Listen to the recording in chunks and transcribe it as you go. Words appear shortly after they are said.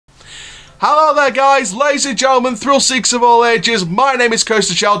Hello there guys, ladies and gentlemen, thrill seekers of all ages, my name is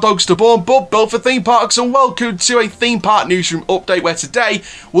Coaster Shell, Dogster born, but built for theme parks, and welcome to a Theme Park Newsroom update where today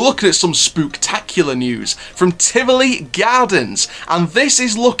we're looking at some spooktacular news from Tivoli Gardens, and this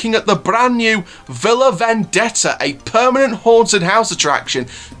is looking at the brand new Villa Vendetta, a permanent haunted house attraction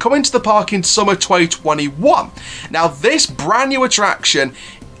coming to the park in summer 2021. Now this brand new attraction,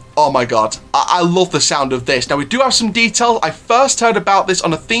 oh my god, I love the sound of this. Now we do have some detail. I first heard about this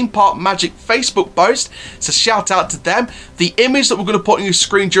on a Theme Park Magic Facebook post, so shout out to them. The image that we're going to put on your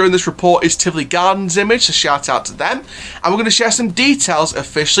screen during this report is Tivoli Gardens image, so shout out to them. And we're going to share some details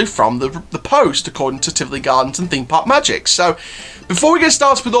officially from the post according to Tivoli Gardens and Theme Park Magic. So before we get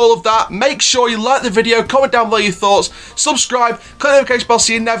started with all of that, make sure you like the video, comment down below your thoughts, subscribe, click the notification bell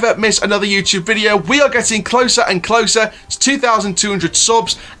so you never miss another YouTube video. We are getting closer and closer to 2,200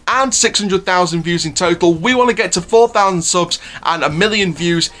 subs and 600,000 views in total. We want to get to 4,000 subs and 1 million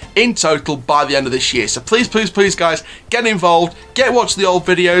views in total by the end of this year. So please, please, please guys, get involved, get watching the old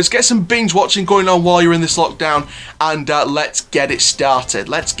videos, get some binge watching going on while you're in this lockdown, and let's get it started.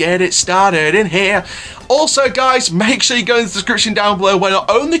 Let's get it started in here. Also guys, make sure you go in the description down below where not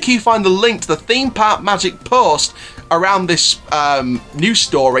only can you find the link to the Theme Park Magic post around this news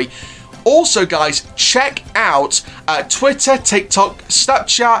story, also guys, check out Twitter, TikTok,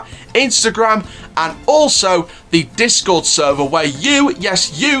 Snapchat, Instagram, and also the Discord server where you,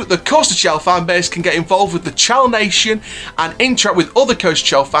 yes you, the Coaster Shell fanbase, can get involved with the Chell Nation and interact with other Coaster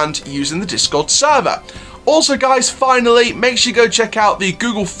Shell fans using the Discord server. Also guys, finally, make sure you go check out the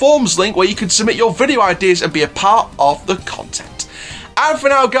Google Forms link where you can submit your video ideas and be a part of the content. And for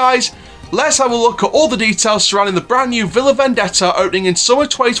now guys, let's have a look at all the details surrounding the brand new Villa Vendetta opening in summer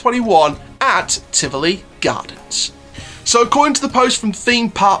 2021 at Tivoli Gardens. So according to the post from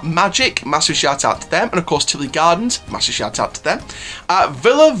Theme Park Magic, massive shout out to them, and of course Tivoli Gardens, massive shout out to them,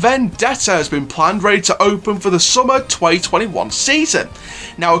 Villa Vendetta has been planned, ready to open for the summer 2021 season.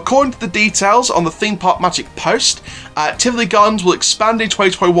 Now according to the details on the Theme Park Magic post, Tivoli Gardens will expand in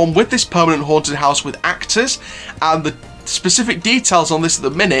 2021 with this permanent haunted house with actors, and the specific details on this at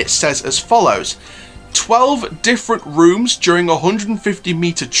the minute says as follows: 12 different rooms during a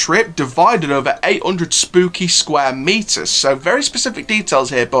 150-meter trip divided over 800 spooky square meters. So very specific details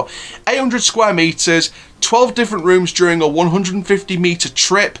here, but 800 square meters, 12 different rooms during a 150-meter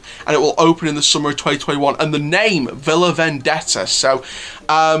trip, and it will open in the summer of 2021. And the name Villa Vendetta. So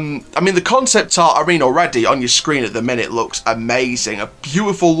I mean, the concept art, I mean, already on your screen at the minute looks amazing. A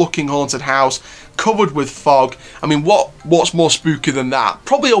beautiful looking haunted house covered with fog. I mean, what's more spooky than that?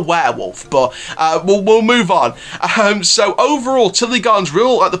 Probably a werewolf, but we'll move on. So overall, Tivoli Gardens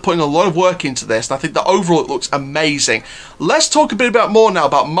really look like they're putting a lot of work into this, and I think that overall it looks amazing. Let's talk a bit more now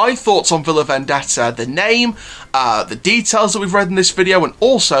about my thoughts on Villa Vendetta, the name, the details that we've read in this video, and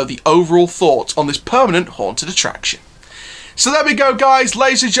also the overall thoughts on this permanent haunted attraction. So there we go guys,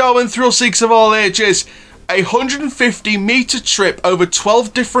 ladies and gentlemen, thrill seekers of all ages. A 150-meter trip over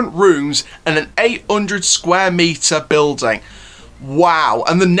 12 different rooms and an 800 square meter building. Wow.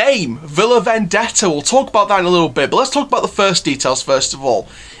 And the name, Villa Vendetta, we'll talk about that in a little bit, but let's talk about the first details first of all.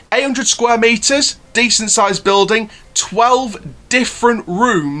 800 square meters, decent sized building, 12 different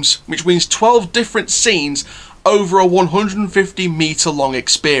rooms, which means 12 different scenes over a 150-meter long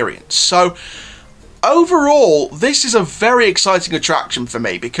experience. So overall, this is a very exciting attraction for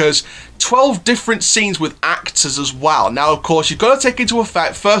me because 12 different scenes with actors as well. Now, of course, you've got to take into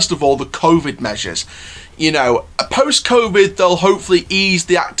effect, first of all, the COVID measures. You know, post-COVID, they'll hopefully ease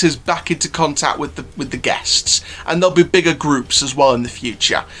the actors back into contact with the guests, and there'll be bigger groups as well in the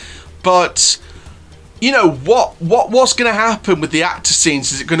future. But you know, what's going to happen with the actor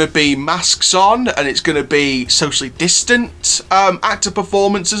scenes? Is it going to be masks on and it's going to be socially distant actor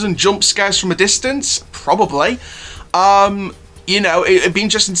performances and jump scares from a distance? Probably. You know, it'd be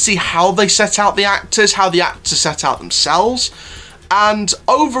interesting to see how they set out the actors, how the actors set out themselves. And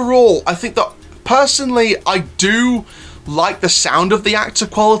overall, I think that personally, I do like the sound of the actor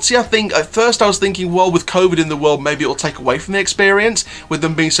quality. I think at first I was thinking, well, with COVID in the world, maybe it'll take away from the experience with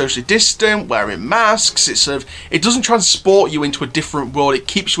them being socially distant, wearing masks. It sort of, it doesn't transport you into a different world. It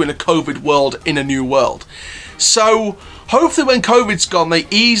keeps you in a COVID world in a new world. So hopefully when COVID's gone, they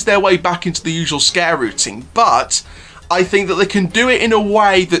ease their way back into the usual scare routine. But I think that they can do it in a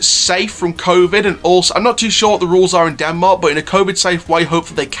way that's safe from COVID, and also, I'm not too sure what the rules are in Denmark, but in a COVID safe way,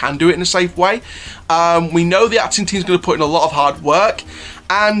 hopefully they can do it in a safe way. We know the acting team's going to put in a lot of hard work.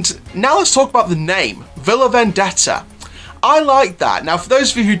 And now let's talk about the name, Villa Vendetta. I like that. Now, for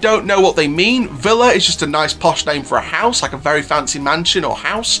those of you who don't know what they mean, villa is just a nice posh name for a house, like a very fancy mansion or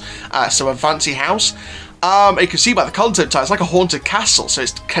house, so a fancy house. You can see by the concept art, it's like a haunted castle, so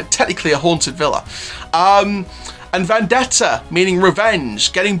it's technically a haunted villa. And Vendetta, meaning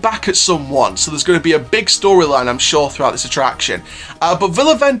revenge, getting back at someone. So there's going to be a big storyline, I'm sure, throughout this attraction. But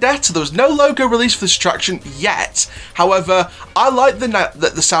Villa Vendetta, there was no logo released for this attraction yet. However, I like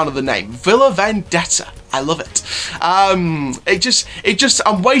the sound of the name, Villa Vendetta. I love it. I'm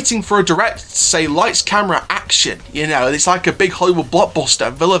waiting for a direct, say, lights, camera, action. You know, it's like a big Hollywood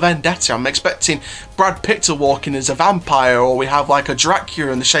blockbuster, Villa Vendetta. I'm expecting Brad Pitt to walk in as a vampire, or we have like a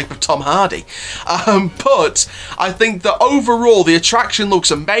Dracula in the shape of Tom Hardy. But I think that overall the attraction looks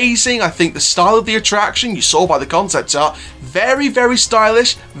amazing. I think the style of the attraction, you saw by the concept art, very, very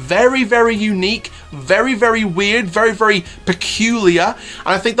stylish, very, very unique, very, very weird, very, very peculiar. And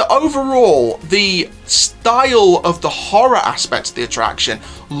I think that overall the style of the horror aspect of the attraction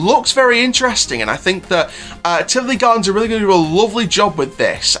looks very interesting, and I think that Tivoli Gardens are really going to do a lovely job with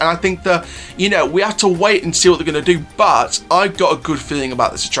this, and I think that, you know, we have to wait and see what they're going to do, but I've got a good feeling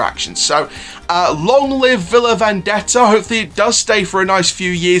about this attraction. So long live Villa Vendetta. Hopefully it does stay for a nice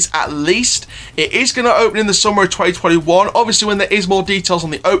few years at least. It is going to open in the summer of 2021. Obviously, when there is more details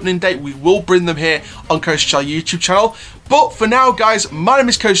on the opening date, we will bring them here on Coast Channel YouTube channel. But for now, guys, my name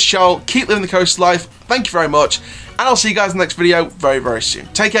is Coast Channel. Keep living the coast life. Thank you very much, and I'll see you guys in the next video very, very soon.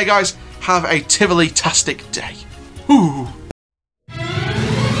 Take care, guys. Have a Tivoli-tastic day. Ooh.